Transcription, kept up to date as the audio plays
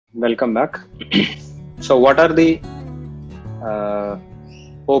Welcome back. So what are the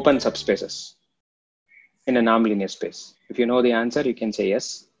open subspaces in a non-linear space? If you know the answer, you can say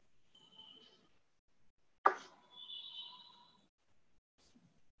yes.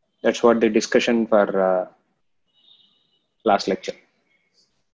 That's what the discussion for last lecture.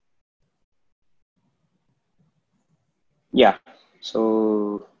 Yeah,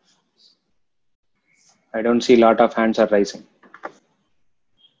 so I don't see a lot of hands are rising.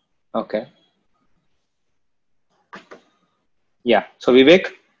 Okay. Yeah, so Vivek?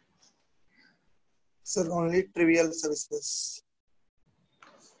 Sir, only trivial subspace.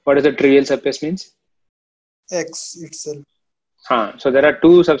 What does a trivial subspace means? X itself. So there are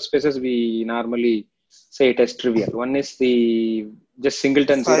two subspaces we normally say it as trivial. One is the just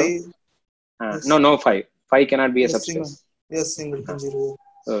singleton zero. Yes. No, 5. 5 cannot be a Yes, subspace. Yes, singleton zero.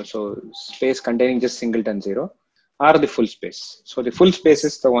 So space containing just singleton zero or the full space. So the full space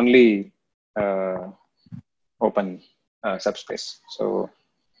is the only open subspace. So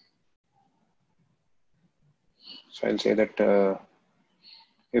I'll say that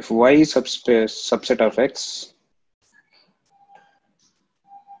if Y subspace subset of X,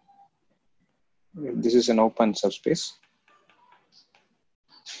 this is an open subspace.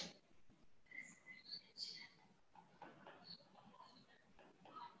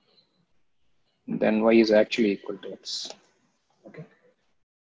 Then Y is actually equal to X. Okay.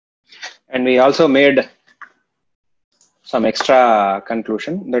 And we also made some extra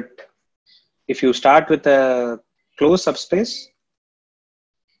conclusion that if you start with a closed subspace,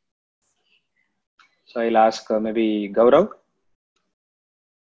 so I'll ask maybe Gaurav.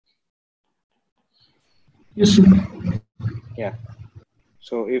 Yes, sir. Yeah.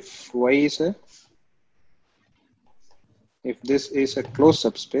 So if Y is if this is a closed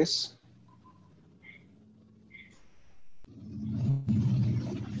subspace,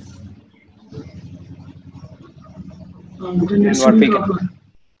 Then it should be proper.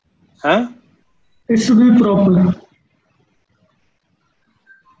 It should be proper.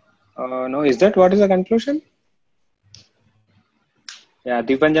 No, is that what is the conclusion? Yeah,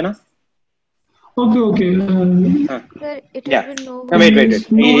 Deepanjana? Okay. Sir, it Yeah. will be no. No,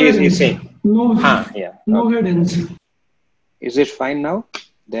 wait. He's saying. No, yeah. No Okay. headings. Is it fine now?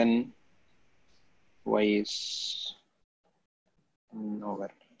 Then Y is no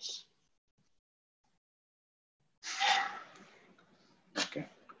variance. Okay.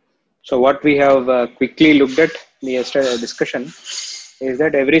 So what we have quickly looked at in the yesterday discussion is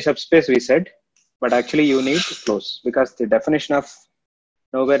that every subspace we said, but actually you need to close, because the definition of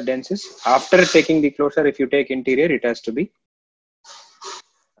nowhere dense is after taking the closure, if you take interior, it has to be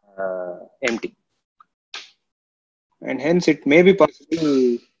empty. And hence it may be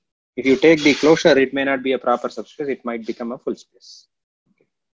possible if you take the closure, it may not be a proper subspace, it might become a full space.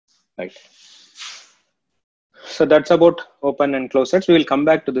 Right. So that's about open and closed sets. We will come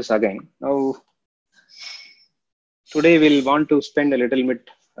back to this again. Now, today we'll want to spend a little bit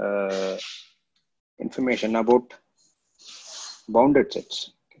information about bounded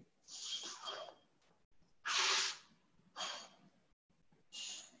sets.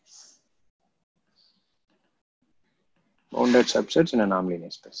 Bounded subsets in a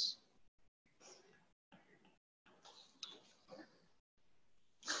non-linear space.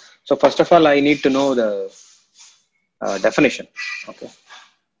 So first of all, I need to know the definition. Okay.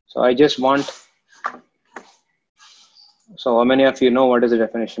 So I just want. So how many of you know what is the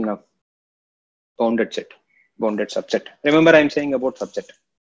definition of bounded set, bounded subset? Remember, I'm saying about subset.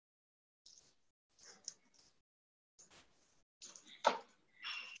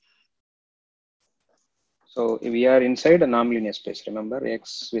 So we are inside a non-linear space. Remember,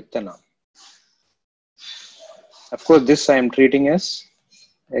 X with a norm. Of course, this I am treating as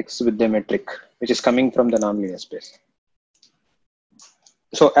X with the metric, which is coming from the non-linear space.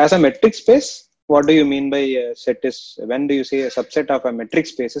 So as a metric space, what do you mean by a set is, when do you say a subset of a metric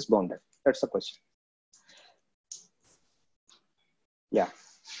space is bounded? That's the question. Yeah.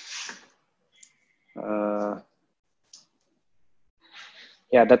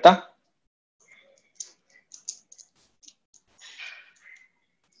 Yeah, Datta?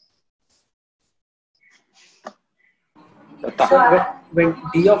 So when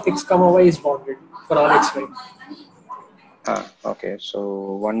d of x comma y is bounded for all x, y. Okay,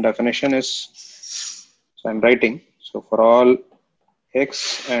 so one definition is, so I'm writing, so for all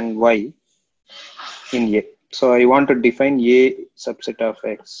x and y in A. So I want to define A subset of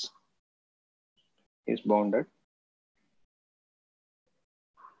x is bounded.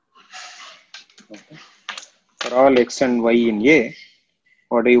 Okay. For all x and y in A,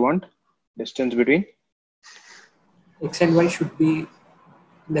 what do you want? Distance between? X and y should be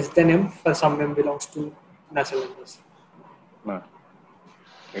less than m for some m belongs to natural numbers. Right.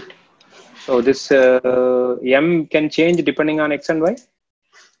 So this m can change depending on x and y.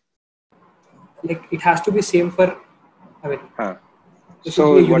 Like it has to be same for, I mean, there should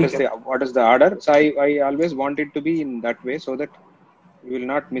So be a unique m. what is the order? So I always want it to be in that way so that you will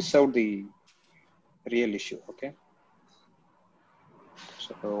not miss out the real issue. Okay.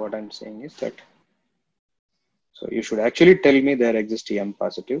 So what I'm saying is that, so you should actually tell me there exists m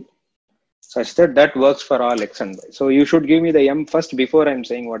positive such that that works for all x and y. So you should give me the m first before I'm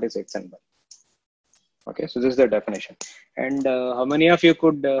saying what is x and y. Okay, so this is the definition. And how many of you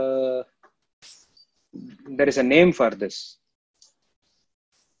could, there is a name for this.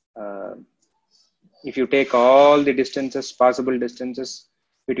 If you take all the distances, possible distances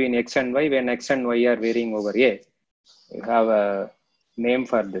between x and y, when x and y are varying over a, you have a name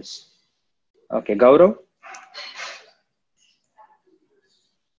for this. Okay, Gaurav?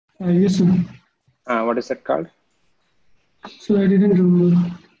 Yes, sir. What is that called? So I didn't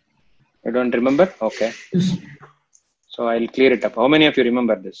remember. You don't remember? Okay. Yes. So I'll clear it up. How many of you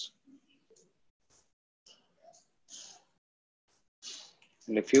remember this?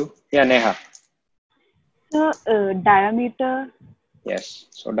 If you, yeah, Neha. Diameter. Yes.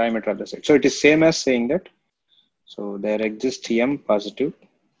 So diameter of the set. So it is same as saying that. So there exists m positive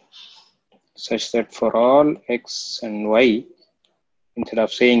such that for all x and y, instead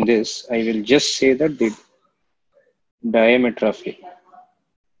of saying this, I will just say that the diameter of A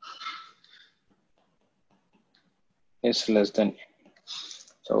is less than A.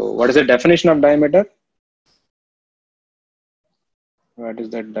 So what is the definition of diameter? What is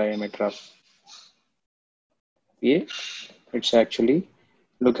the diameter of A? It's actually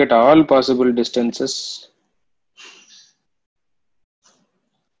look at all possible distances,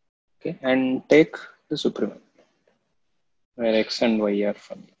 okay, and take the supremum where x and y are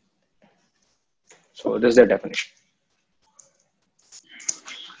from A. So this is the definition.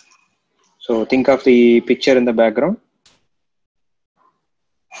 So think of the picture in the background.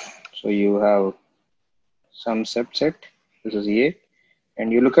 So you have some subset, this is A,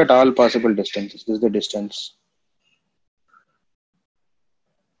 and you look at all possible distances. This is the distance.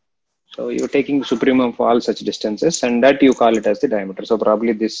 So you're taking the supremum for all such distances, and that you call it as the diameter. So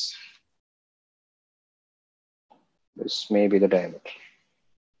probably this may be the diameter.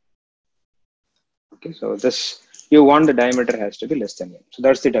 Okay, so this, you want the diameter has to be less than m. So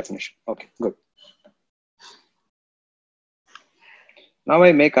that's the definition. Okay, good. Now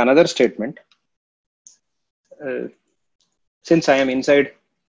I make another statement. Since I am inside,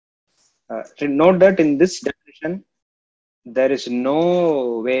 note that in this definition, there is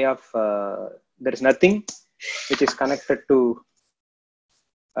no way of, there is nothing which is connected to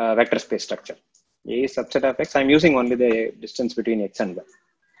vector space structure. A is subset of x. I'm using only the distance between x and y.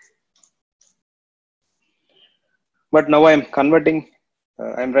 But now I'm converting,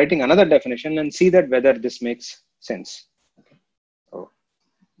 I'm writing another definition and see that whether this makes sense. Okay. So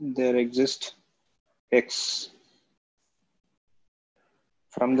there exists x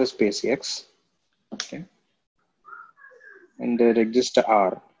from the space x, okay, and there exists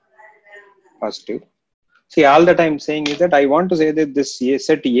R positive. See, all that I'm saying is that I want to say that this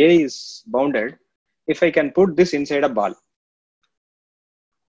set A is bounded if I can put this inside a ball.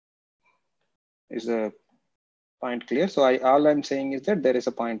 Is the point clear? So all I'm saying is that there is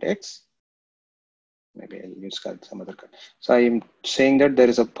a point x. Maybe I'll use some other card. So I'm saying that there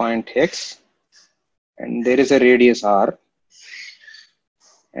is a point x and there is a radius r,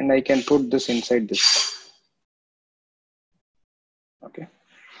 and I can put this inside this. Okay.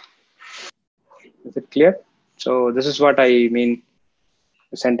 Is it clear? So this is what I mean.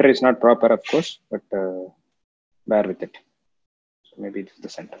 The center is not proper, of course, but bear with it. So maybe this is the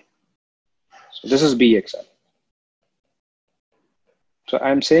center. So this is Bxr. So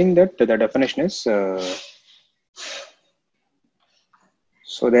I'm saying that the definition is, so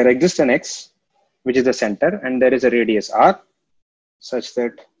there exists an x, which is the center, and there is a radius r, such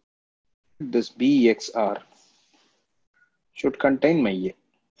that this Bxr should contain my A.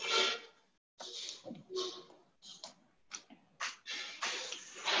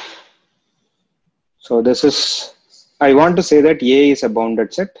 So this is, I want to say that A is a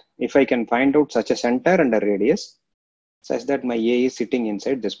bounded set if I can find out such a center and a radius such that my A is sitting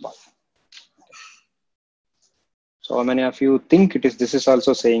inside this ball. So how many of you think it is, this is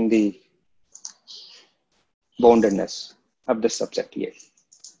also saying the boundedness of this subset A?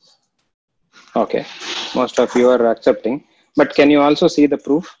 Okay, most of you are accepting, but can you also see the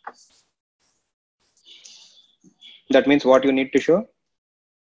proof? That means what you need to show.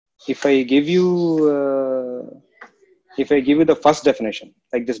 If I give you if I give you the first definition,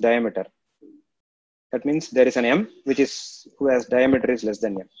 like this diameter, that means there is an m who has diameter is less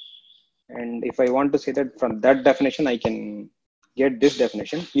than m. And if I want to say that from that definition, I can get this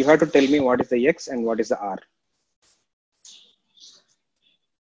definition, you have to tell me what is the x and what is the r.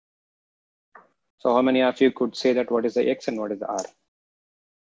 So how many of you could say that what is the x and what is the r?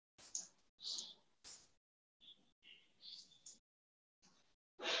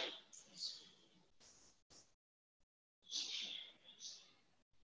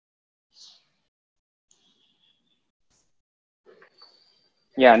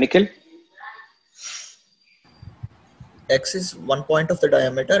 Yeah, Nikhil? X is 1 point of the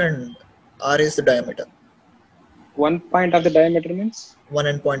diameter and R is the diameter. 1 point of the diameter means? 1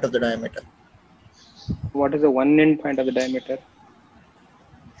 end point of the diameter. What is the 1 end point of the diameter?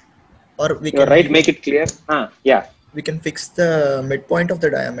 Or we You're can right, make it clear. Yeah. We can fix the midpoint of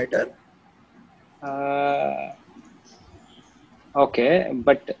the diameter. Okay,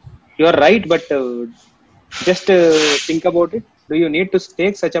 but you're right, but just think about it. Do you need to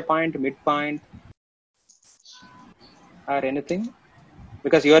take such a point, midpoint, or anything?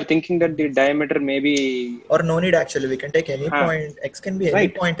 Because you are thinking that the diameter may be... Or no need actually, we can take any point. X can be any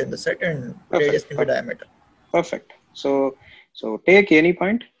point in the set and radius can be diameter. Perfect. So take any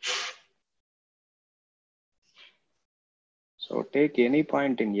point. So take any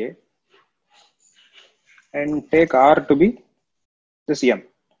point in A and take R to be this M.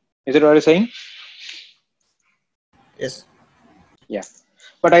 Is it what you're saying? Yes. Yeah.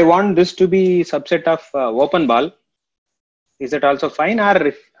 But I want this to be subset of open ball. Is that also fine? Or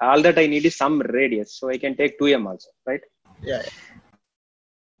if all that I need is some radius, so I can take 2M also, right? Yeah.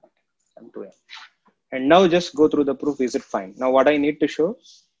 Some 2M. And now just go through the proof. Is it fine? Now what I need to show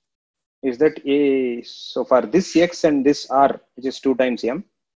is that A, so for this X and this R, which is 2 times M,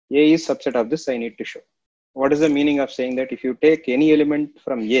 A is subset of this I need to show. What is the meaning of saying that if you take any element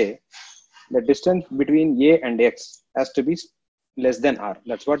from A, the distance between A and X has to be less than R.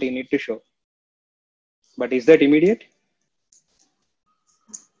 That's what you need to show. But is that immediate?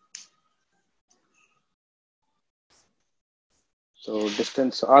 So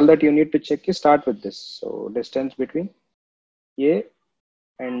distance, all that you need to check is start with this. So distance between A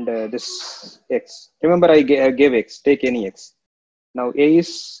and this X. Remember I gave X, take any X. Now A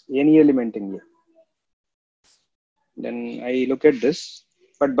is any element in A. Then I look at this,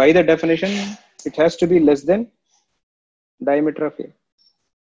 but by the definition, it has to be less than diameter of A.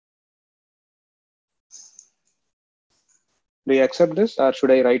 Do you accept this, or should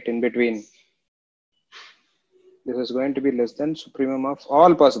I write in between? This is going to be less than supremum of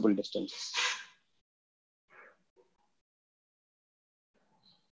all possible distances.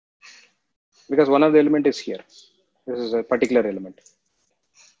 Because one of the element is here. This is a particular element.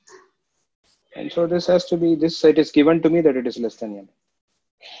 And so this has to be, this it is given to me that it is less than M.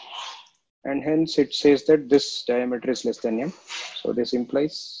 And hence it says that this diameter is less than M. So this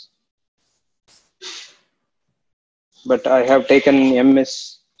implies, but I have taken M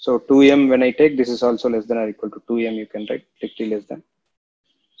is, so 2M when I take, this is also less than or equal to 2M, you can write strictly less than.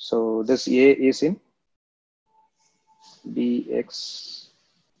 So this A is in Bx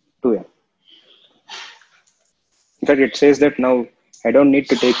 2M. In fact, it says that now I don't need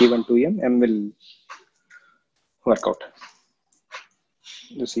to take even 2M, M will work out.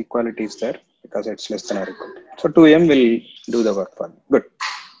 This equality is there because it's less than or equal to. So 2M will do the work for me. Good.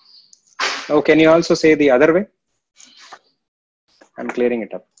 Now can you also say the other way? I'm clearing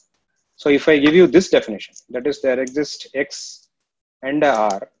it up. So if I give you this definition, that is there exists X and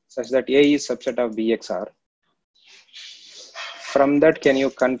R such that A is subset of Bxr. From that, can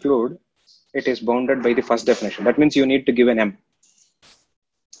you conclude it is bounded by the first definition? That means you need to give an M.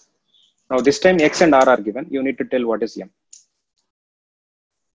 Now this time X and R are given. You need to tell what is M.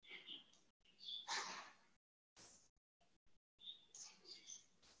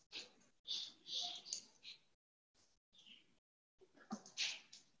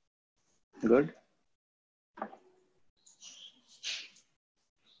 Good.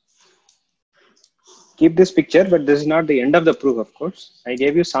 Keep this picture, but this is not the end of the proof, of course. I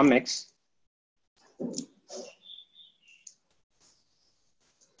gave you some X.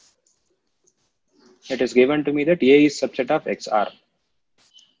 It is given to me that A is subset of XR.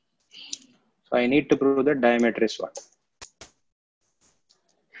 So I need to prove that diameter is what?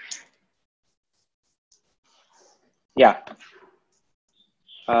 Yeah.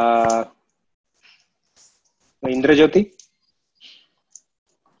 Indrajyoti?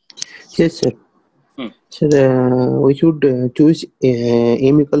 Yes, sir. Sir, we should choose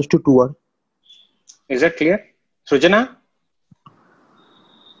m equals to 2r. Is that clear? Sujana?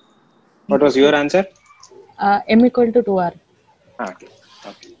 What was your answer? M equal to 2R. Okay.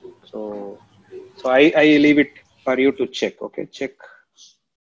 Okay. So I leave it for you to check. Okay, check.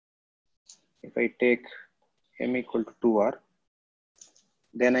 If I take M equal to 2R,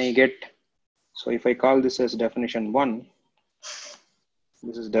 then I get, so if I call this as definition 1,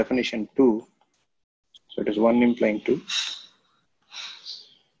 this is definition 2, so it is 1 implying 2,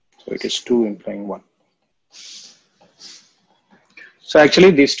 so it is 2 implying 1. So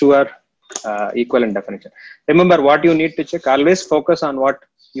actually these two are equivalent definition. Remember what you need to check, always focus on what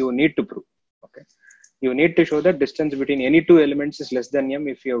you need to prove. Okay, you need to show that distance between any two elements is less than M.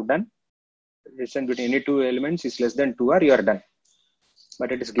 If you have done, distance between any two elements is less than 2R, you are done.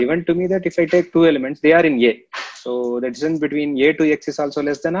 But it is given to me that if I take two elements, they are in A. So the distance between A to X is also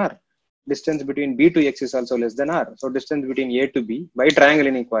less than R. Distance between B to X is also less than R. So distance between A to B by triangle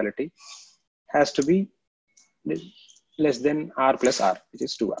inequality has to be less than R plus R, which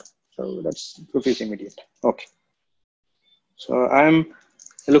is 2R. So that's proof is immediate. Okay. So I'm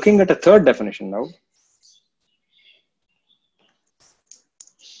looking at a third definition now.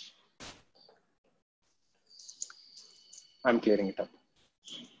 I'm clearing it up.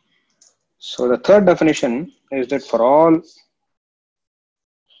 So the third definition is that for all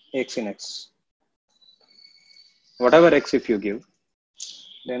X in X, whatever X if you give,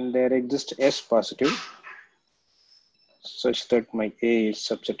 then there exists S positive such that my A is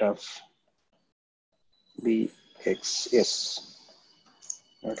subset of B X S.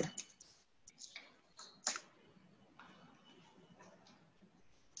 Okay.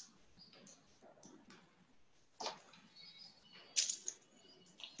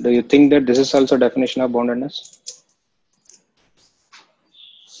 Do you think that this is also definition of boundedness?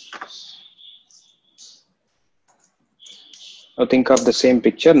 Now think of the same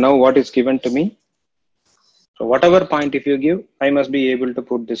picture. Now what is given to me? So whatever point if you give, I must be able to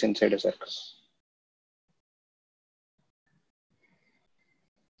put this inside a circle.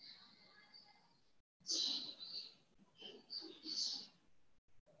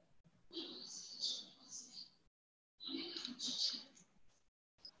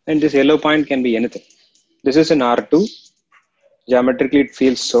 And this yellow point can be anything. This is in R2. Geometrically it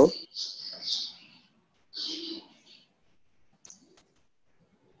feels so.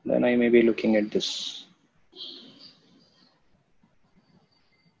 Then I may be looking at this.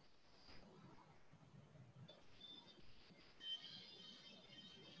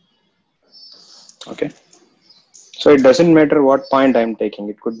 Okay. So it doesn't matter what point I'm taking.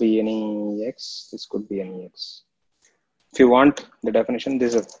 It could be any X. This could be any X. If you want the definition,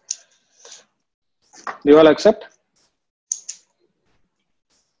 this is. Do you all accept?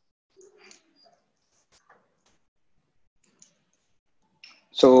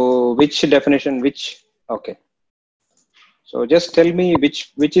 So which definition, which, okay. So just tell me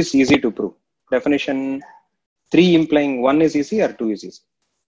which is easy to prove. Definition 3 implying 1 is easy or 2 is easy?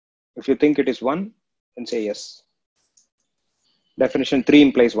 If you think it is 1, then say yes. Definition 3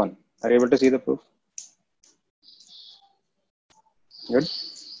 implies 1. Are you able to see the proof? Good.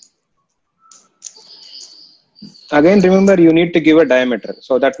 Again, remember you need to give a diameter.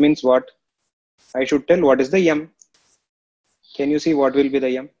 So that means what? I should tell what is the M. Can you see what will be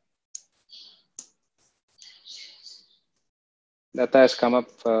the M? Datta has come up.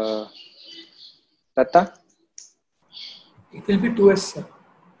 Datta? It will be 2S, sir.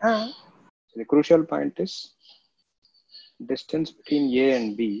 The crucial point is distance between A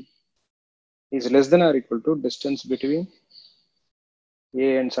and B is less than or equal to distance between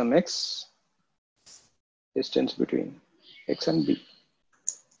A and some X, distance between X and B.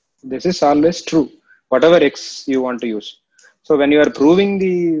 This is always true, whatever X you want to use. So when you are proving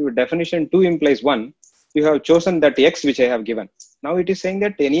the definition 2 implies 1, you have chosen that X which I have given. Now it is saying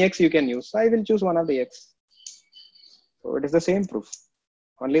that any X you can use. So I will choose one of the X. So it is the same proof.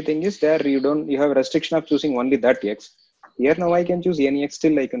 Only thing is there you have a restriction of choosing only that X. Here now I can choose any X,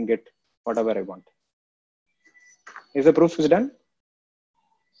 still I can get whatever I want. Is the proof is done?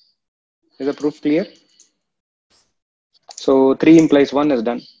 Is the proof clear? So 3 implies 1 is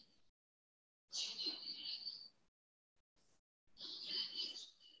done.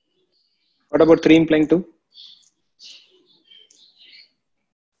 What about 3 implying 2?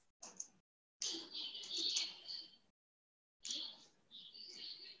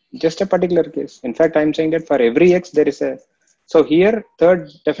 Just a particular case. In fact, I am saying that for every X there is a. So here third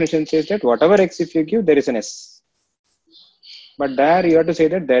definition says that whatever X if you give, there is an S. But there you have to say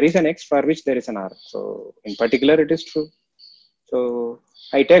that there is an X for which there is an R. So in particular it is true. So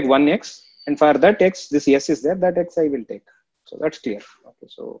I take one X and for that X this S is there, that X I will take. So that's clear. Okay,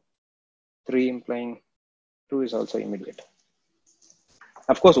 so 3 implying 2 is also immediate.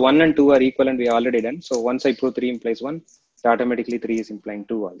 Of course, 1 and 2 are equivalent. We already done. So once I prove 3 implies 1, it automatically 3 is implying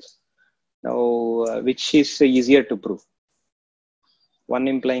 2 also. Now, which is easier to prove? 1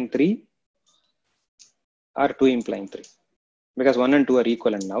 implying 3 or 2 implying 3? Because 1 and 2 are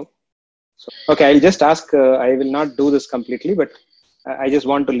equivalent now. So, okay, I'll just ask, I will not do this completely, but I just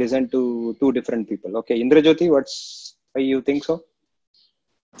want to listen to two different people. Okay, Indrajyoti, why you think so?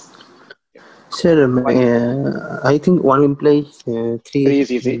 Sir, I think 1 implies 3 3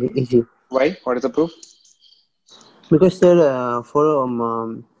 is easy. Why? What is the proof? Because, sir,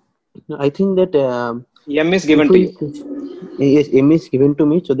 I think that M is given to you. Yes, M is given to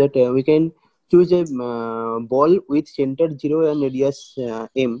me, so that we can choose a ball with center 0 and radius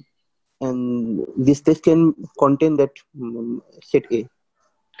M, and this test can contain that set A.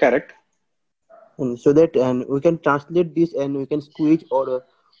 Correct. And so that we can translate this and we can squeeze, or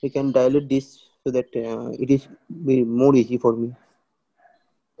we can dilate this so that it is be more easy for me.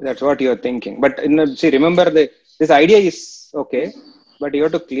 That's what you're thinking. But see, remember this idea is okay, but you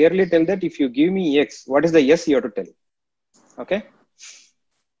have to clearly tell that if you give me X, what is the yes you have to tell? Okay.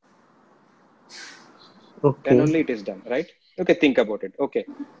 Okay. Then only it is done, right? Okay, think about it. Okay.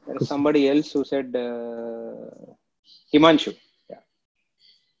 There is somebody else who said Himanshu. Yeah.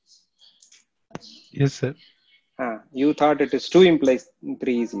 Yes, sir. You thought it is 2 implies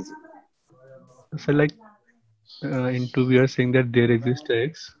 3 is easy. So like in 2 we are saying that there exists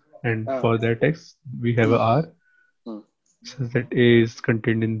X, and for that X we have a R. So that A is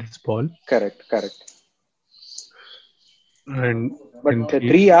contained in this ball. Correct. But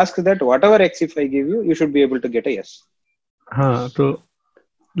 3 asks that whatever X if I give you, you should be able to get a yes. So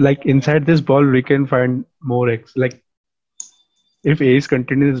like inside this ball we can find more X. Like if A is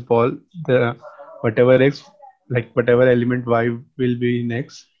contained in this ball, the whatever X, like whatever element Y will be in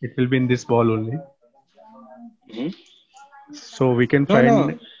X, it will be in this ball only. So we can find.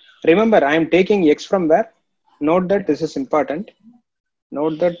 No. Remember, I am taking X from where? Note that this is important.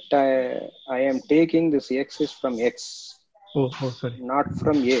 Note that I am taking this X is from X. Oh, sorry. Not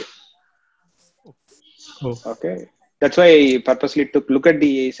from A. Oh. Okay. That's why I purposely took look at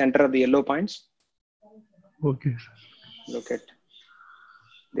the center of the yellow points. Okay. Look at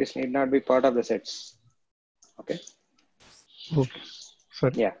this need not be part of the sets. Okay. Okay.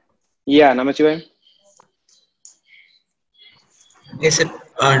 Sorry. Yeah, Namachivayam. Yes, sir.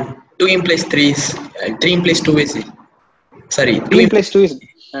 2 implies 3 is 3 implies 2 is sorry. 2 implies 2 is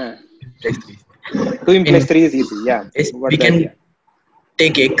 2 implies 3 is easy. Yeah. Yes, we can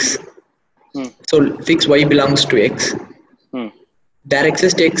take X. So fix Y belongs to X. There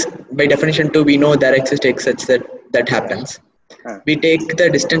exists X. By definition 2, we know there exists X such that happens. We take the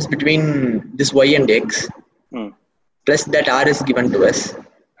distance between this Y and X plus that R is given to us.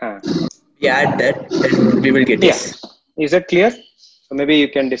 We add that, then we will get yes. Is that clear? So maybe you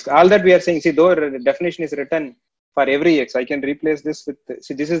can discuss all that we are saying. See, though the definition is written for every X, I can replace this with.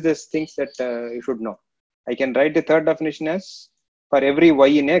 See, this is the things that you should know. I can write the third definition as for every Y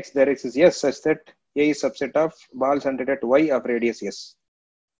in X, there exists yes such that A is subset of ball centered at Y of radius S.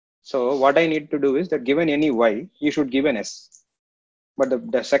 So what I need to do is that given any Y, you should give an S.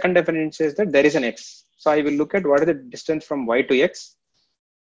 But the second definition says that there is an X. So I will look at what is the distance from Y to X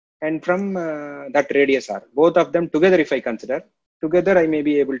and from that radius R. Both of them together, if I consider, together I may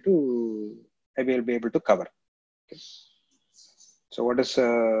be able to, I will be able to cover. Okay. So what is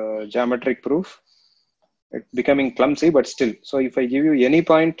geometric proof? It's becoming clumsy, but still. So if I give you any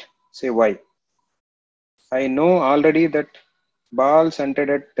point, say Y, I know already that ball centered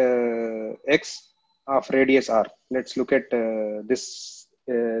at X of radius R. Let's look at this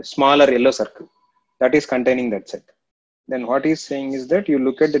smaller yellow circle that is containing that set. Then what he's saying is that you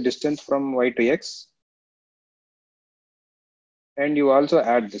look at the distance from Y to X and you also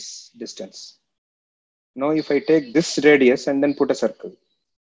add this distance. Now if I take this radius and then put a circle.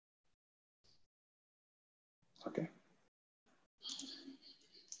 Okay.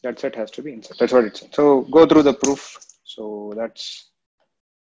 That set has to be inside. That's what it says. So go through the proof. So that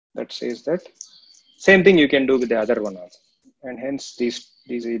says that same thing you can do with the other one also. And hence these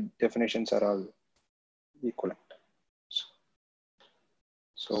definitions are all equivalent. So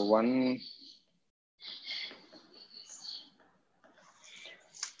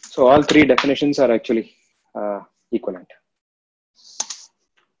so all three definitions are actually equivalent.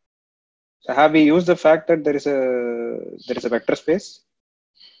 So have we used the fact that there is a vector space?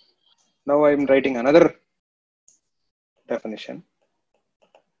 Now I am writing another definition.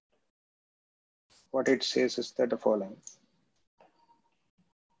 What it says is that the following.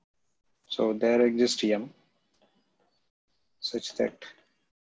 So there exists M such that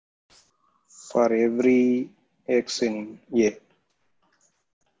for every X in A,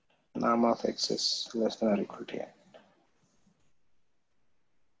 norm of x is less than or equal to a.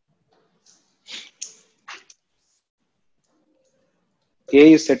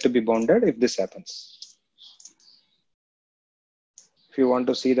 A is said to be bounded if this happens. If you want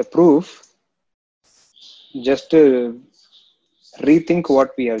to see the proof, just rethink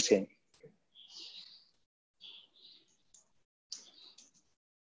what we are saying.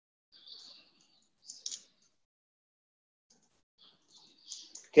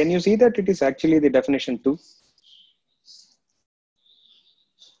 Can you see that it is actually the definition 2?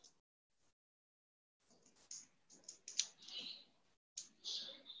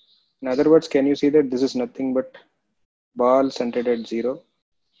 In other words, can you see that this is nothing but ball centered at 0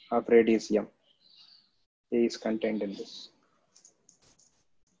 of radius m? A is contained in this.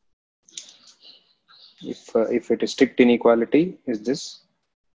 If it is strict inequality, is this?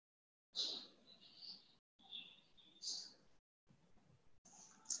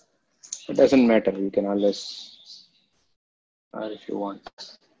 It doesn't matter. You can always, or if you want.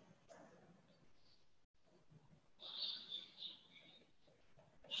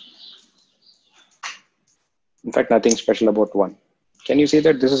 In fact, nothing special about 1. Can you see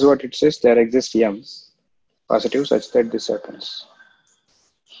that this is what it says? There exists m positive such that this happens.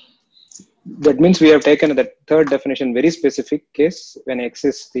 That means we have taken the third definition, very specific case when x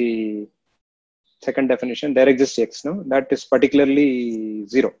is the second definition, there exists x, no? That is particularly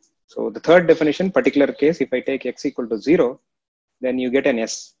 0. So the third definition, particular case, if I take x equal to 0, then you get an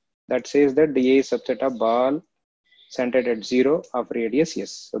S. That says that the A is subset of ball centered at 0 of radius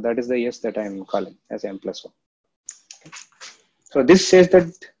S. So that is the S that I am calling as m plus 1. So this says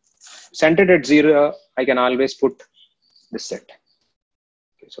that centered at 0, I can always put this set.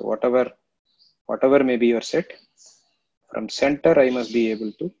 Okay, so whatever may be your set, from center I must be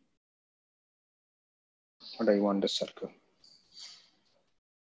able to, what do I want this circle?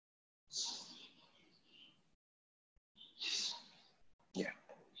 Yeah.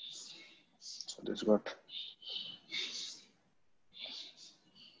 So this got,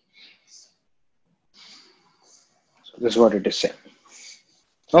 so this is what it is saying.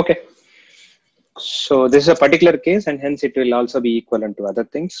 Okay. So this is a particular case and hence it will also be equivalent to other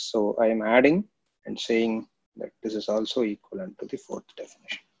things. So I am adding and saying that this is also equivalent to the fourth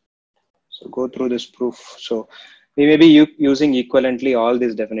definition. So go through this proof. So we may be using equivalently all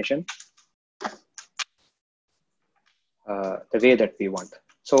this definition the way that we want.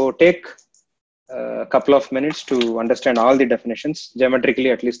 So take a couple of minutes to understand all the definitions, geometrically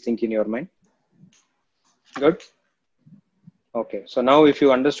at least think in your mind. Good. Okay, so now if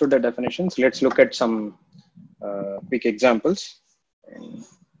you understood the definitions, let's look at some quick examples and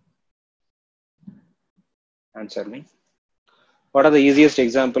answer me. What are the easiest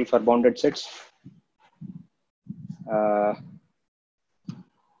example for bounded sets?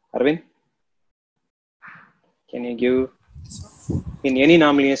 Arvind, can you give, in any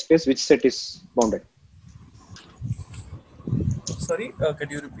nonlinear space, which set is bounded? Sorry,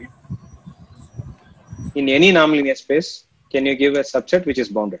 could you repeat? In any nonlinear space, can you give a subset which is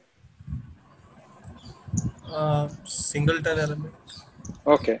bounded? Singleton element.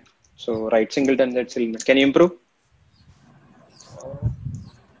 Okay, so right, singleton that's element. Can you improve?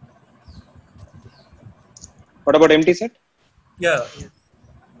 What about empty set? Yeah.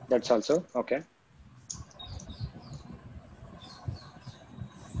 That's also okay.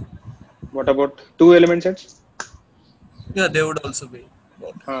 What about 2 element sets? Yeah, they would also be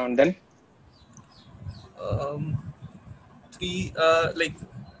bounded. And then 3, like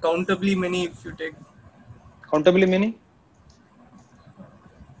countably many if you take. Countably many?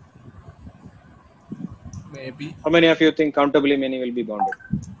 Maybe. How many of you think countably many will be bounded?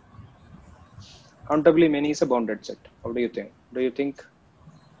 Countably many is a bounded set. How do you think? Do you think?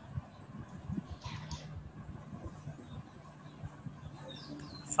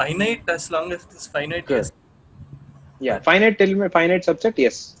 Finite, as long as it is finite. Good. Yes. Yeah, finite element, finite subset,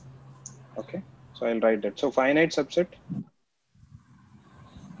 yes. Okay, so I'll write that. So finite subset.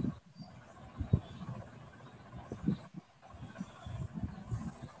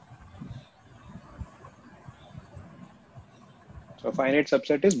 So finite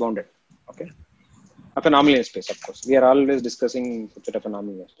subset is bounded. Okay. Of a nonlinear space, of course. We are always discussing subset of a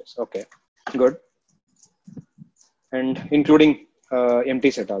nonlinear space. Okay, good. And including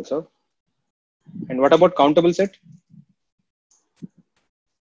empty set also. And what about countable set?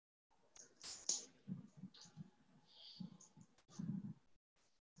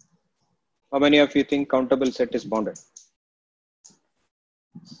 How many of you think countable set is bounded?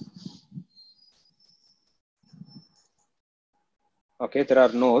 Okay, there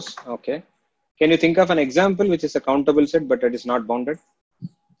are no's. Okay. Can you think of an example which is a countable set but it is not bounded?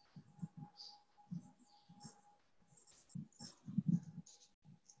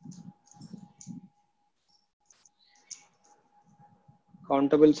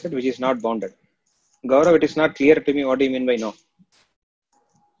 countable set which is not bounded. Gaurav, it is not clear to me. What do you mean by no?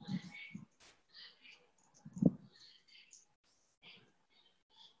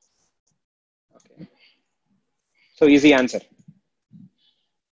 Okay. So easy answer.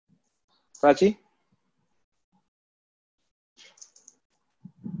 Prachi?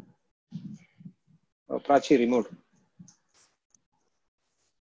 Oh, Prachi removed.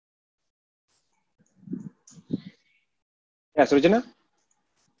 Yeah, Srijana?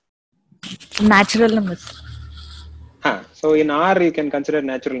 Natural numbers. So in R, you can consider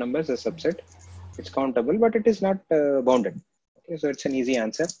natural numbers as a subset. It's countable, but it is not bounded. Okay, so it's an easy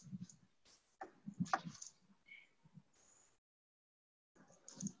answer.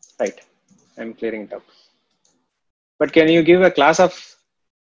 Right. I'm clearing it up. But can you give a class of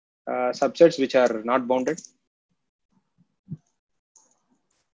subsets which are not bounded?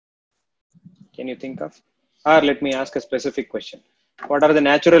 Can you think of? Or let me ask a specific question. What are the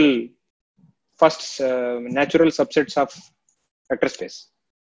natural natural subsets of vector space?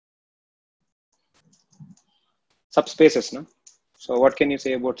 Subspaces, no? So what can you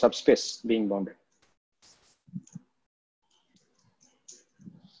say about subspace being bounded?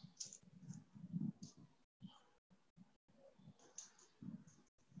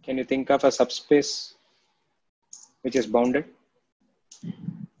 Can you think of a subspace which is bounded?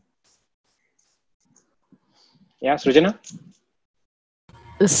 Yeah, Srijana?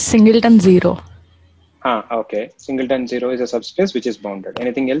 Singleton 0. Okay. Singleton 0 is a subspace which is bounded.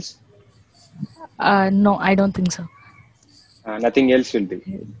 Anything else? No, I don't think so. Nothing else will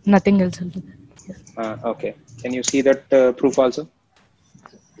be. Nothing else will be. Yes. Okay. Can you see that proof also?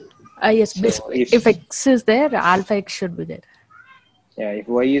 Yes. So if X is there, alpha X should be there. Yeah, if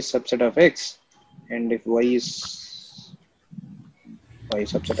Y is subset of X, and if Y is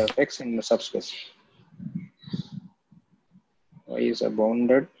subset of X in the subspace, Y is a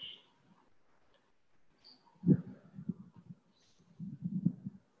bounded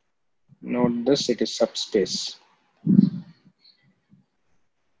note this, it is subspace.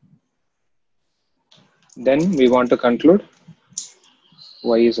 Then we want to conclude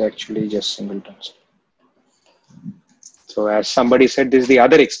Y is actually just singletons. So as somebody said, this is the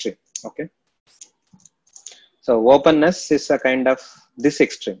other extreme. Okay. So openness is a kind of this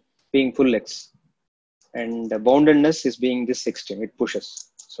extreme, being full X. And the boundedness is being this extreme, it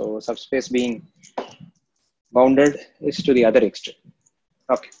pushes. So subspace being bounded is to the other extreme.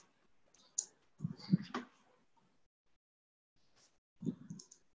 Okay.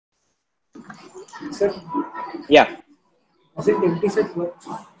 Sir? Yeah. Is it empty set work?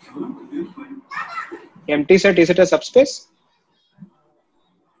 Empty set, is it a subspace?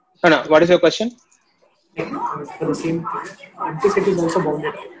 No. What is your question? For the same empty set is also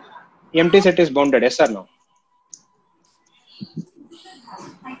bounded. Empty set is bounded, yes or no?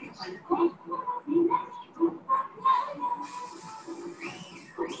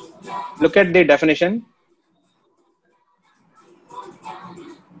 Look at the definition.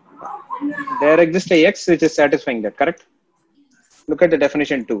 There exists a X which is satisfying that, correct? Look at the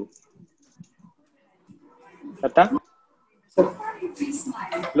definition 2. Tata?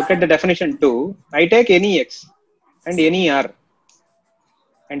 Look at the definition 2. I take any X and any R,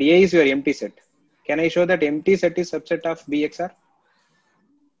 and A is your empty set. Can I show that empty set is subset of BXR?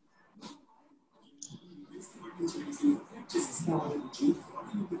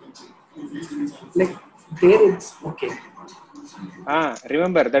 Like there it's okay.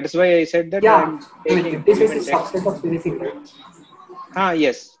 Remember, that is why I said that Yeah, I'm taking empty set is subset of anything, right?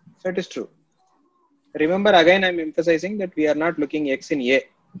 Yes, that is true. Remember, again, I'm emphasizing that we are not looking X in A.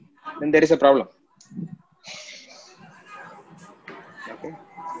 Then there is a problem. Okay.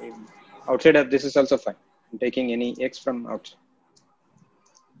 Outside of this is also fine. I'm taking any X from outside.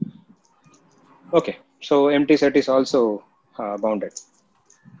 Okay. So empty set is also bounded.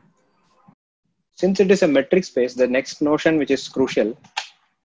 Since it is a metric space, the next notion which is crucial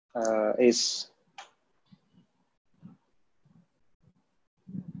is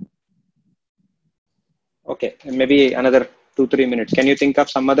okay. Maybe another 2-3 minutes. Can you think of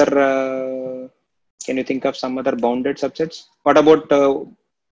some other? Bounded subsets? What about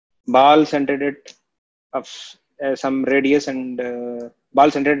ball centered of some radius and ball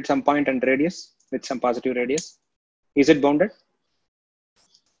centered at some point and radius with some positive radius? Is it bounded?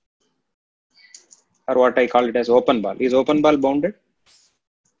 Or what I call it as open ball. Is open ball bounded?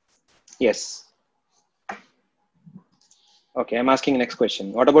 Yes. Okay, I'm asking next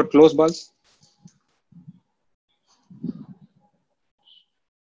question. What about closed balls?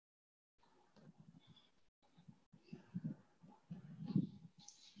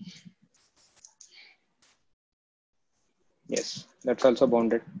 Yes, that's also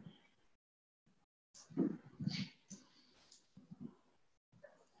bounded.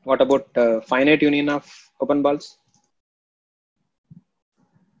 What about finite union of open balls?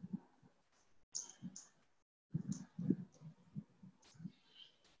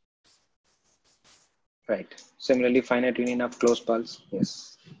 Right. Similarly, finite union of closed balls.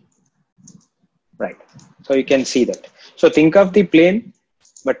 Yes. Right. So you can see that. So think of the plane,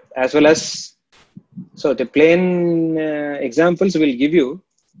 but as well as, so the plane examples will give you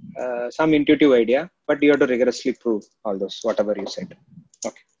some intuitive idea, but you have to rigorously prove all those, whatever you said.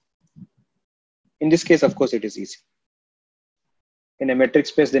 Okay. In this case, of course, it is easy. In a metric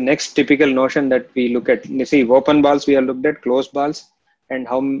space, the next typical notion that we look at, you see, open balls we have looked at, closed balls, and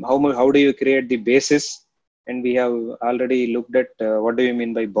how do you create the basis? And we have already looked at what do you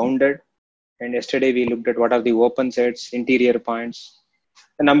mean by bounded. And yesterday we looked at what are the open sets, interior points,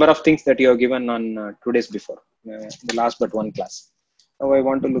 a number of things that you have given on 2 days before, the last but one class. Now I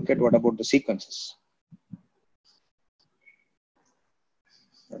want to look at what about the sequences.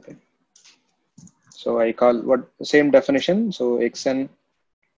 Okay. So I call what the same definition. So xn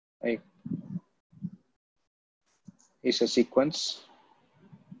is a sequence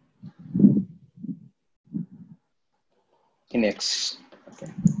in x.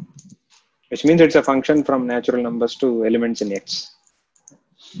 Okay. Which means it's a function from natural numbers to elements in x.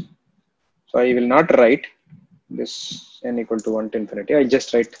 So I will not write this n equal to 1 to infinity. I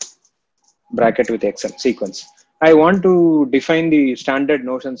just write bracket with xn sequence. I want to define the standard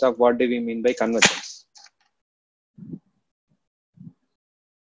notions of what do we mean by convergence.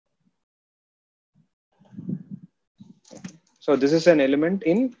 So this is an element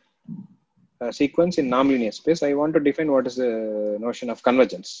in a sequence in nonlinear space. I want to define what is the notion of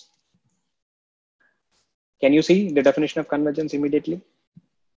convergence. Can you see the definition of convergence immediately?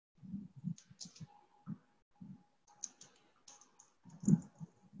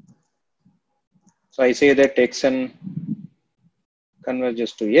 So I say that xn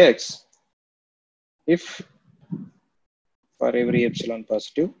converges to x if for every epsilon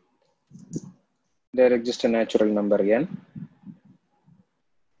positive there exists a natural number n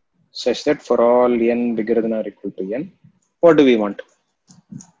such that for all n bigger than or equal to n, what do we want?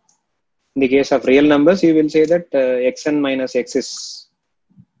 In the case of real numbers, you will say that xn minus x is,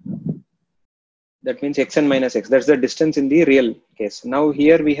 that means xn minus x, that's the distance in the real case. Now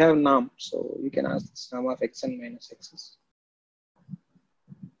here we have norm, so you can ask this norm of xn minus x is.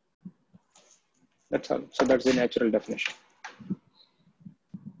 That's all. So that's the natural definition.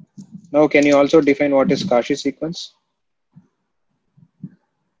 Now can you also define what is Cauchy sequence?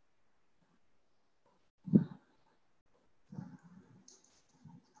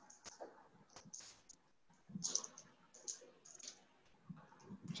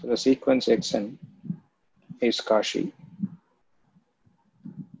 So the sequence xn is Cauchy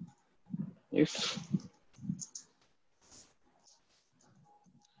if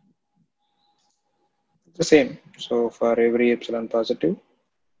the same. So for every epsilon positive,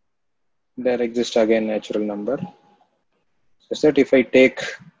 there exists again natural number. Such that if I take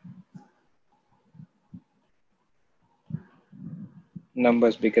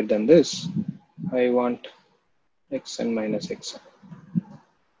numbers bigger than this, I want xn minus xn.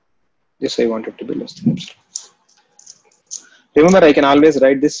 This I want it to be less than epsilon. Remember, I can always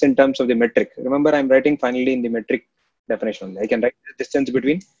write this in terms of the metric. Remember, I'm writing finally in the metric definition only. I can write the distance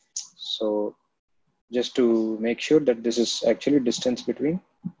between. So just to make sure that this is actually distance between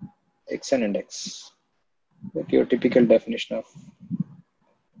xn and x. That your typical definition of.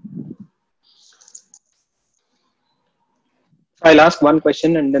 I'll ask one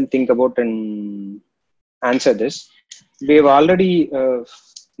question and then think about and answer this. We have already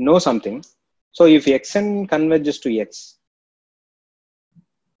know something. So if xn converges to x,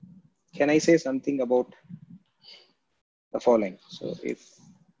 can I say something about the following? So if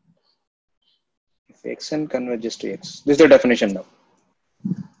xn converges to x, this is the definition now.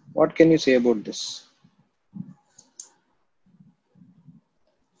 What can you say about this?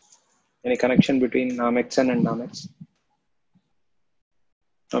 Any connection between norm xn and norm x?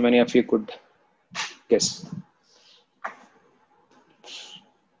 How many of you could guess?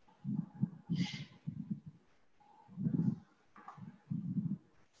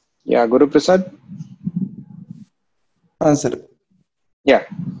 Yeah, Guru Prasad? Answer. Yeah.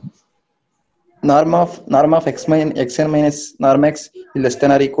 Norm of xn minus norm x is less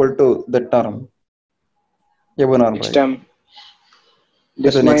than or equal to that term. Above norm, Next right? term.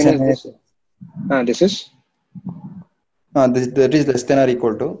 This minus this. This is? That is less than or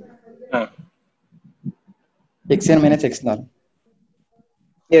equal to xn minus x norm.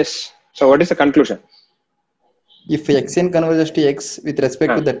 Yes. So what is the conclusion? if xn converges to x with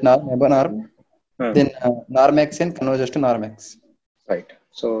respect to that norm above norm, then norm xn converges to norm x. Right.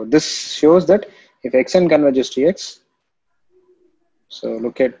 So this shows that if xn converges to x, so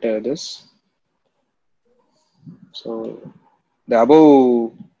look at this. So the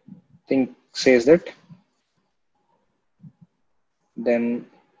above thing says that then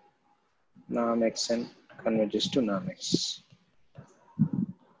norm xn converges to norm x.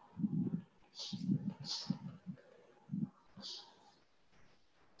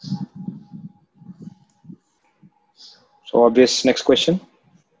 So obvious next question.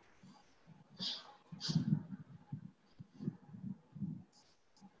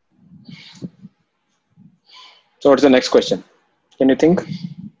 So what's the next question? Can you think?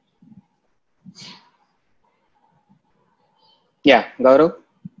 Yeah, Gaurav?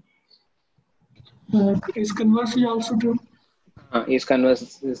 Is converse also true? Is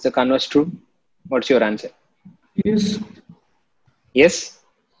the converse true? What's your answer? Yes. Yes?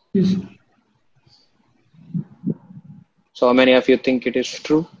 Yes. So how many of you think it is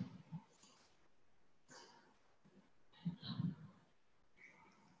true?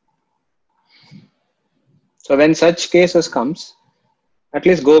 So when such cases comes, at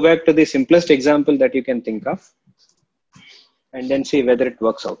least go back to the simplest example that you can think of and then see whether it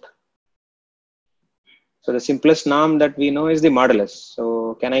works out. So the simplest norm that we know is the modulus.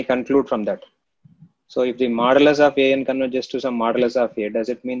 So can I conclude from that? So if the modulus of an converges to some modulus of a, does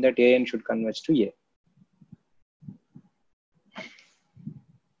it mean that an should converge to a?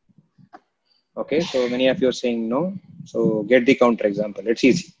 Okay, so many of you are saying no. So get the counter example. It's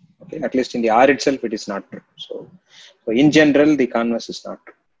easy. Okay, at least in the R itself, it is not true. So in general, the converse is not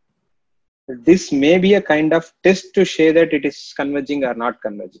true. This may be a kind of test to say that it is converging or not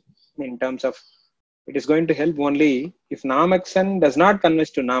converging. In terms of, it is going to help only if norm xn does not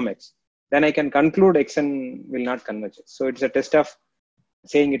converge to norm x, then I can conclude xn will not converge. So it's a test of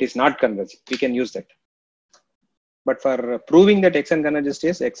saying it is not converging. We can use that. But for proving that xn converges to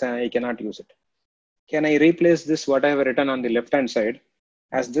xn, I cannot use it. Can I replace this, what I have written on the left hand side,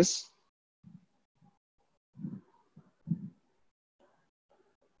 as this?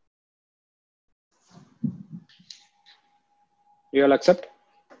 You all accept?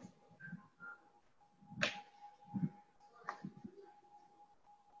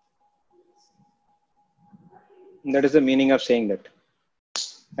 That is the meaning of saying that,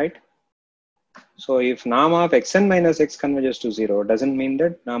 right? So if norm of xn minus x converges to 0, doesn't mean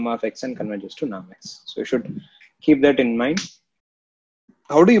that norm of xn converges to norm x. So you should keep that in mind.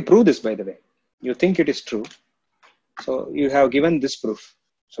 How do you prove this, by the way? You think it is true. So you have given this proof.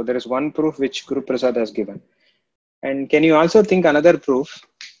 So there is one proof which Guru Prasad has given. And can you also think another proof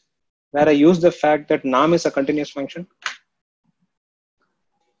where I use the fact that norm is a continuous function?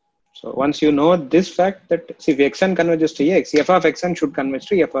 So once you know this fact that if xn converges to x, f of xn should converge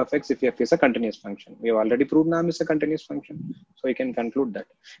to f of x if f is a continuous function. We have already proved norm is a continuous function. So you can conclude that.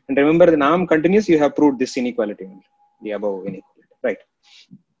 And remember, the norm continuous, you have proved this inequality, the above inequality, right?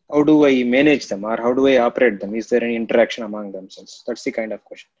 How do I manage them, or how do I operate them? Is there any interaction among themselves? That's the kind of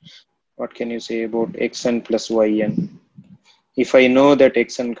question. What can you say about xn plus yn? If I know that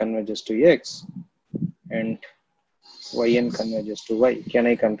xn converges to x and yn converges to y, can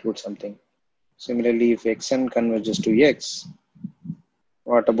I conclude something? Similarly, if xn converges to x,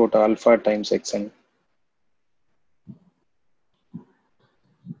 what about alpha times xn?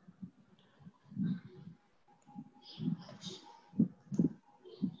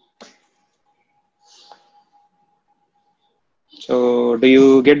 So do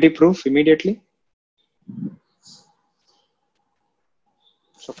you get the proof immediately?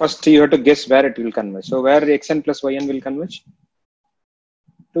 So first you have to guess where it will converge. So where xn plus yn will converge?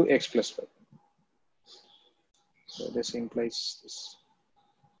 To x plus y. So this implies this.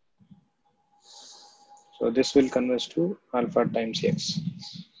 So this will converge to alpha times x.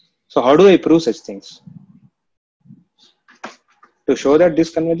 So how do I prove such things? To show that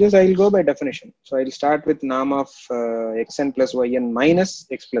this converges, I will go by definition. So I will start with norm of xn plus yn minus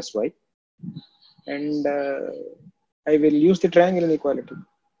x plus y. And I will use the triangle inequality.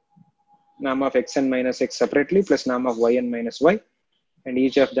 Norm of xn minus x separately plus norm of yn minus y. And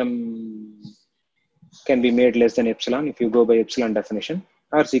each of them can be made less than epsilon if you go by epsilon definition,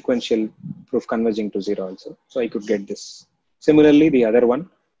 or sequential proof converging to 0 also. So I could get this. Similarly, the other one,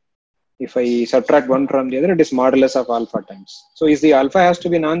 if I subtract one from the other, it is modulus of alpha times. So is the alpha has to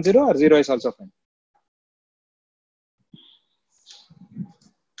be non-zero, or 0 is also fine?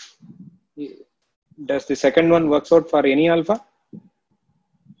 Does the second one works out for any alpha?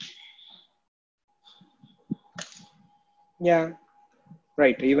 Yeah,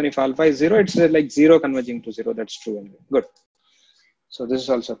 Right. Even if alpha is 0, it's like 0 converging to 0. That's true. Anyway. Good. So this is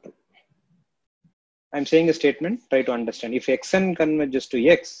also true. I'm saying a statement. Try to understand. If xn converges to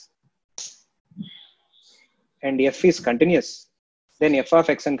x and f is continuous, then f of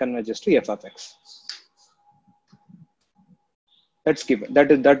xn converges to f of x. That's given.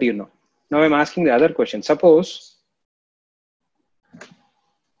 That you know. Now I'm asking the other question. Suppose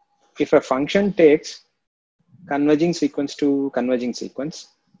if a function takes converging sequence to converging sequence,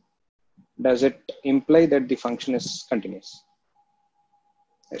 does it imply that the function is continuous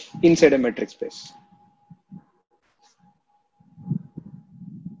inside a metric space?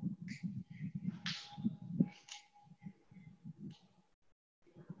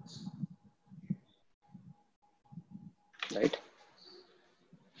 Right.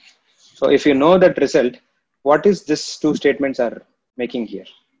 So if you know that result, what is this two statements are making here?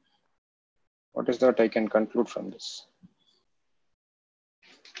 What is that I can conclude from this?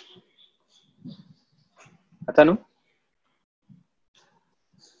 Atanu?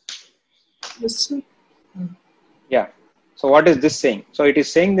 Yes, sir. Yeah. So what is this saying? So it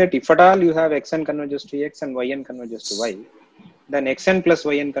is saying that if at all you have xn converges to x and yn converges to y, then xn plus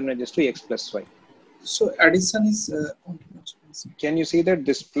yn converges to x plus y. So addition is continuous. Can you see that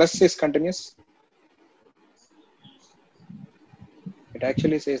this plus is continuous? It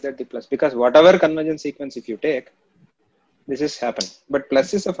actually says that the plus, because whatever convergence sequence if you take, this is happen. But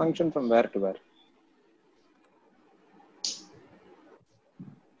plus is a function from where to where?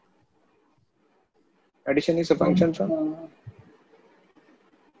 Addition is a function from?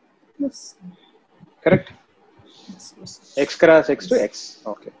 Yes. Correct? Yes. X cross x to x.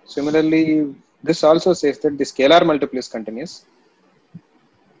 Okay. Similarly, this also says that the scalar multiple is continuous.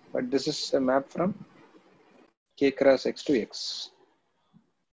 But this is a map from k cross x to x.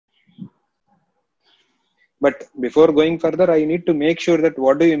 But before going further, I need to make sure that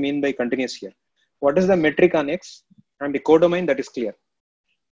what do you mean by continuous here? What is the metric on x? And the codomain, that is clear.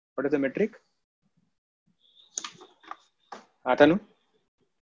 What is the metric? Atanu?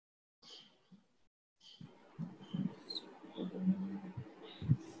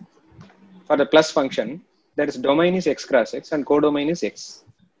 For the plus function, there is domain is x cross x and codomain is x.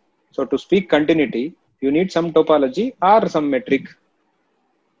 So to speak continuity, you need some topology or some metric.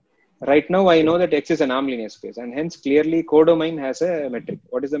 Right now, I know that X is a non-linear space, and hence clearly codomain has a metric.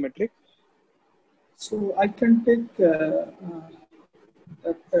 What is the metric? So I can take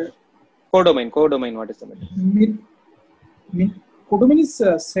Codomain. Codomain. What is the metric? Codomain is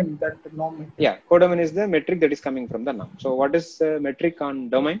same that norm metric. Yeah, codomain is the metric that is coming from the norm. So what is the metric on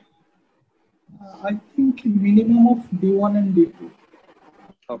domain? I think minimum of D1 and D2.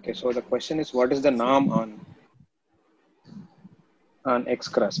 Okay, so the question is, what is the norm on X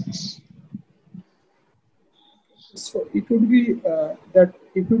cross X? So it would be that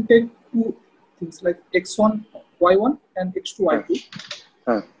if you take two things like x1, y1 and x2,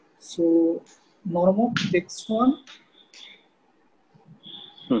 y2. So norm of x1.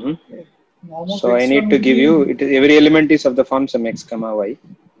 Okay, so I need to give you, every element is of the form some x comma y.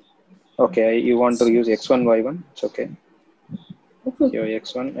 Okay, you want to use x1, y1, it's okay. Here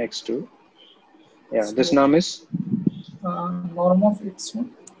x1, x2. Yeah, so this norm is? Norm of x1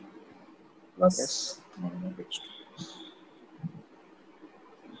 plus norm of x2.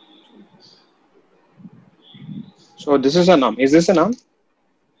 So this is a norm. Is this a norm?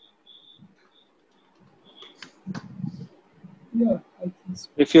 Yeah, I think so.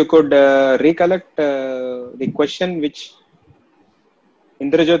 If you could recollect the question which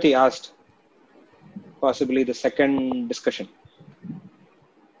Indrajyoti asked, possibly the second discussion.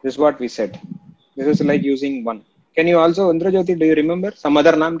 This is what we said. This is like using one. Can you also, Indrajyoti, do you remember? Some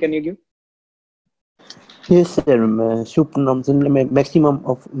other norm can you give? Yes, sir. Sup norms and maximum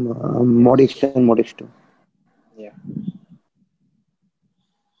of mod x1 and mod x2. Yeah.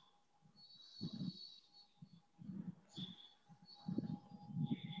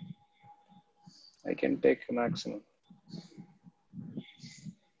 I can take maximum.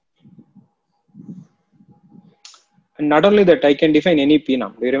 And not only that, I can define any p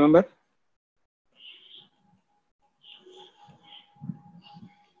norm. Do you remember?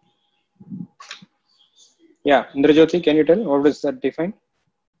 Yeah, Indrajyoti, can you tell what is that define?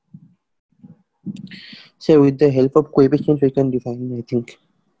 So with the help of coefficients, we can define, I think.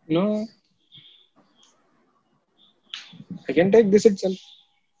 No. I can take this itself.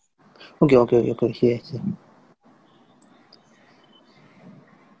 Okay. Yes, sir.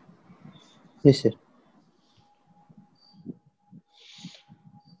 Yes, sir.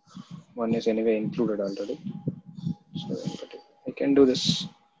 One is anyway included already. So I can do this.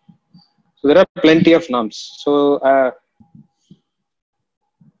 So there are plenty of norms. So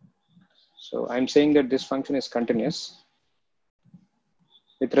So I'm saying that this function is continuous.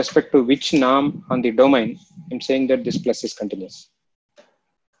 With respect to which norm on the domain, I'm saying that this plus is continuous.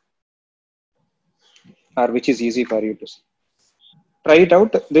 Or which is easy for you to see. Try it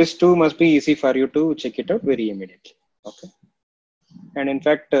out. This too must be easy for you to check it out very immediately. Okay. And in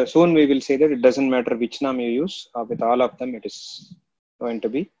fact, soon we will say that it doesn't matter which norm you use. With all of them, it is going to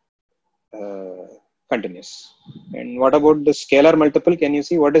be continuous. And what about the scalar multiple? Can you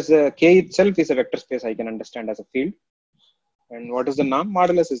see what is the K itself is a vector space I can understand as a field. And what is the norm?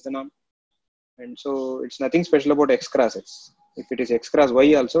 Modulus is the norm. And so it's nothing special about x cross x. If it is x cross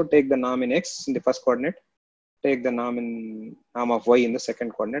y also, take the norm in x in the first coordinate, take the norm of y in the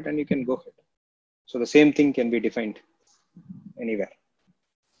second coordinate, and you can go ahead. So the same thing can be defined anywhere.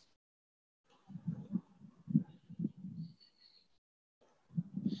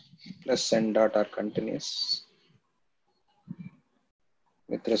 Plus n dot are continuous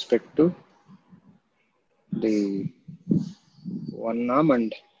with respect to the one norm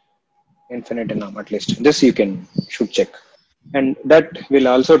and infinite norm at least. This you should check. And that will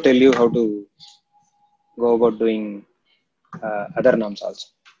also tell you how to go about doing other norms also.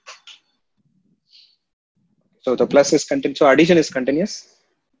 So the plus is continuous. So addition is continuous,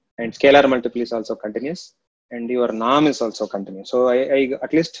 and scalar multiple is also continuous, and your norm is also continuous. So I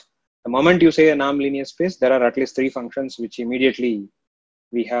at least the moment you say a norm linear space, there are at least 3 functions which immediately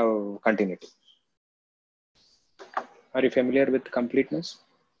we have continuity. Are you familiar with completeness?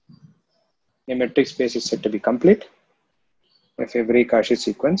 A metric space is said to be complete if every Cauchy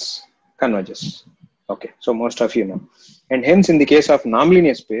sequence converges. Okay, so most of you know. And hence in the case of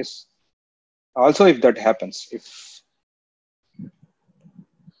norm-linear space, also if that happens, if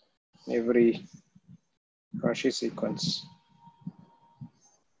every Cauchy sequence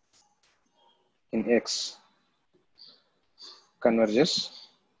in X converges,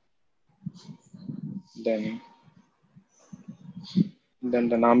 then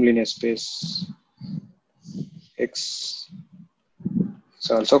the norm-linear space X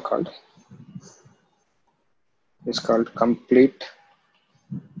is also called complete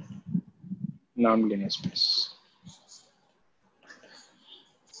norm-linear space.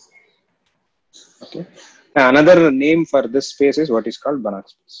 Okay. Another name for this space is what is called Banach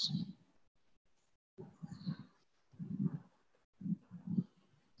space.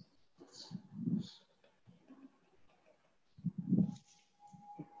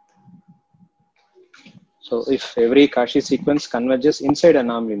 So if every Cauchy sequence converges inside a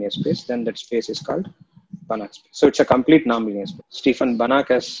norm-linear space, then that space is called Banach space. So it's a complete norm-linear space. Stephen Banach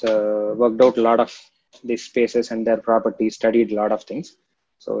has worked out a lot of these spaces and their properties, studied a lot of things.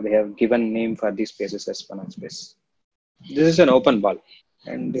 So they have given name for these spaces as Banach space. This is an open ball,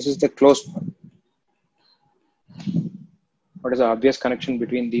 and this is the closed ball. What is the obvious connection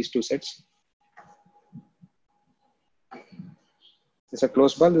between these two sets? This is a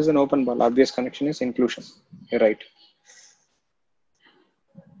closed ball, this is an open ball. Obvious connection is inclusion. You're right.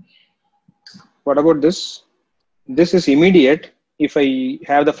 What about this? This is immediate if I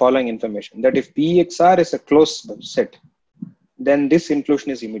have the following information, that if BXR is a closed set, then this inclusion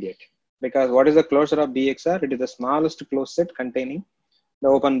is immediate. Because what is the closure of BXR? It is the smallest closed set containing the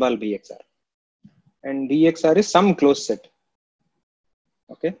open ball BXR. And BXR is some closed set.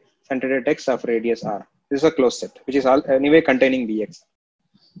 Okay, centered at X of radius R. This is a closed set, which is anyway containing BXR.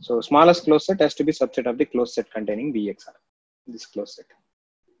 So smallest closed set has to be subset of the closed set containing BXR. This closed set.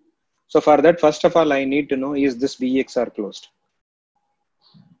 So for that, first of all, I need to know, is this BXR closed?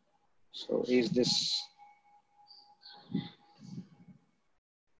 So is this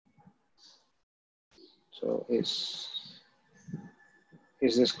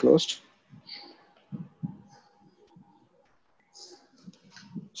is this closed?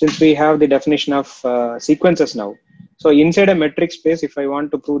 Since we have the definition of sequences now, so inside a metric space, if I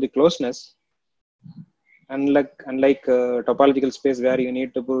want to prove the closeness, unlike topological space where you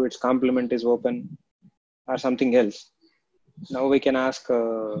need to prove its complement is open or something else, now we can ask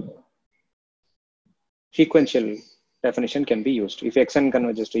sequential definition can be used. If xn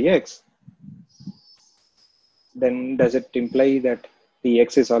converges to x, then does it imply that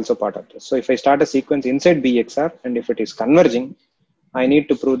bx is also part of this? So if I start a sequence inside bxr, and if it is converging, I need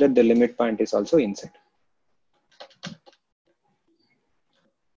to prove that the limit point is also inside.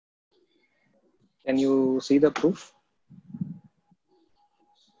 Can you see the proof?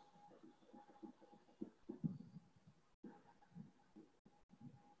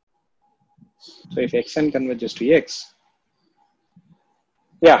 So if xn converges to x,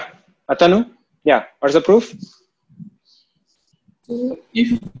 yeah, Atanu, yeah, what's the proof? So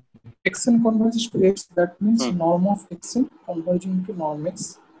if xn converges to x, that means norm of xn converging to norm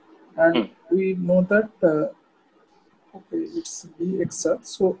x and we know that okay, it's bxr,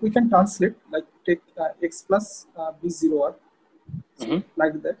 so we can translate like take x plus b0r, so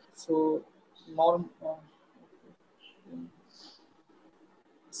like that. So norm.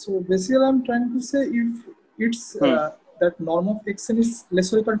 So basically, I'm trying to say if it's that norm of xn is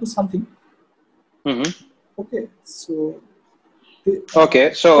less or equal to something. Okay, so.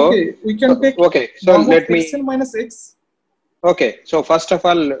 Okay, we can take norm of xn minus x. Okay, so first of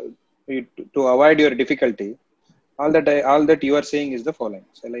all, to avoid your difficulty, all that you are saying is the following.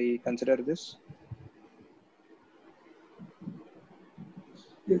 Shall I consider this?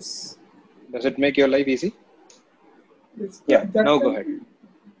 Yes. Does it make your life easy? Yes. Yeah. Now go ahead.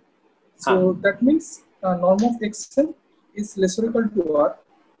 So that means norm of xn is less or equal to r.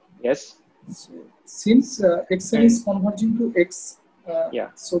 Yes. So since xn is converging to x,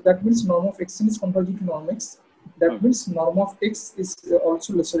 so that means norm of xn is converging to norm x. That means norm of x is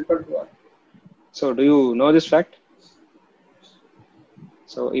also less or equal to r. So do you know this fact?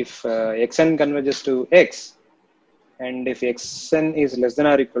 So if xn converges to x, and if xn is less than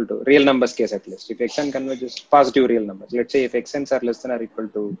or equal to real numbers case at least, if xn converges positive real numbers, let's say if xn's are less than or equal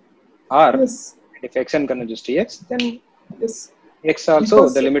to r, yes. And if xn converges to x, then yes, x also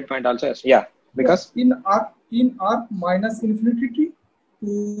because the limit point also has because in r minus infinity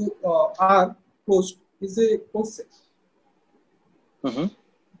to r closed is a closed set.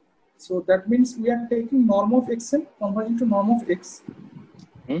 So that means we are taking norm of xn converging to norm of x.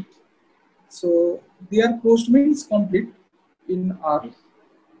 So they are closed means complete in R.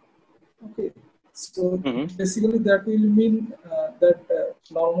 Okay. So basically that will mean that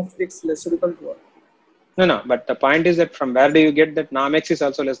norm of x less or equal to R. No. But the point is that from where do you get that norm x is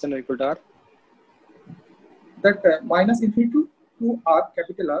also less than or equal to R? That minus infinity to R,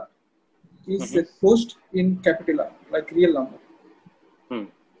 capital R, is closed in capital R, like real number.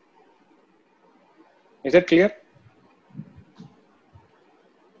 Is that clear?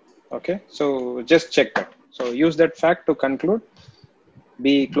 Okay, so just check that. So use that fact to conclude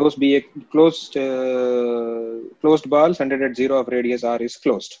closed ball centered at 0 of radius r is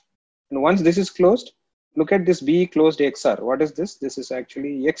closed. And once this is closed, look at this B closed XR. What is this? This is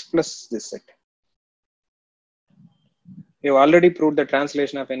actually X plus this set. You have already proved the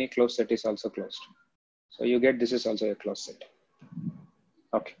translation of any closed set is also closed. So you get this is also a closed set.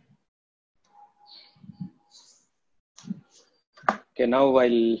 Okay. Okay, now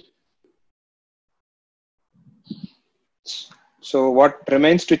so what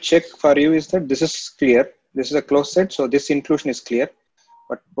remains to check for you is that this is clear. This is a closed set, so this inclusion is clear.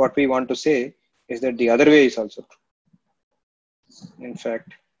 But what we want to say is that the other way is also true. In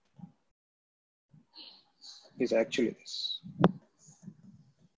fact, is actually this.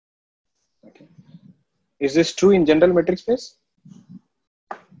 Okay. Is this true in general metric space?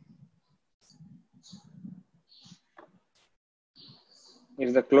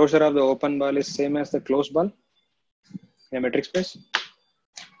 Is the closure of the open ball is same as the closed ball in a metric space?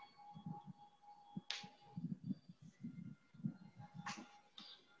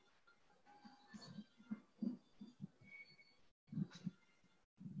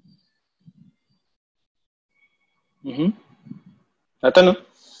 Atanu?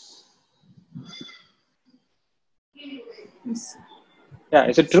 Yes. Yeah,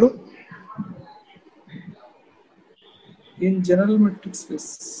 is it true? In general metric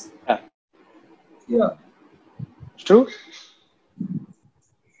space. Yeah. It's true?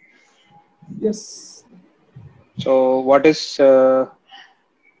 Yes. So what is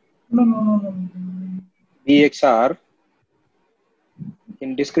No. BXR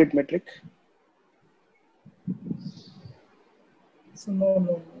in discrete metric? So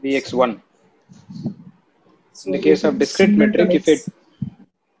no. BX1. So in the case of discrete metric, if it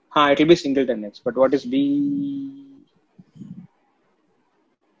will be singleton X. But what is B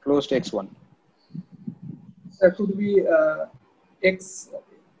closed X1? That would be X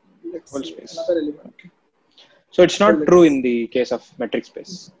whole space. Another element. So it's not true in the case of metric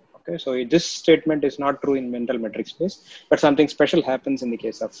space. Okay, so this statement is not true in mental metric space, but something special happens in the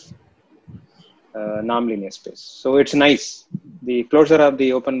case of non-linear space. So it's nice. The closure of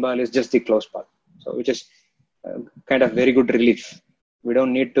the open ball is just the closed ball. So which is kind of very good relief. We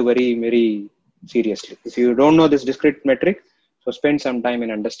don't need to worry very seriously. If you don't know this discrete metric, so spend some time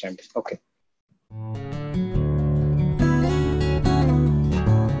in understanding. Okay.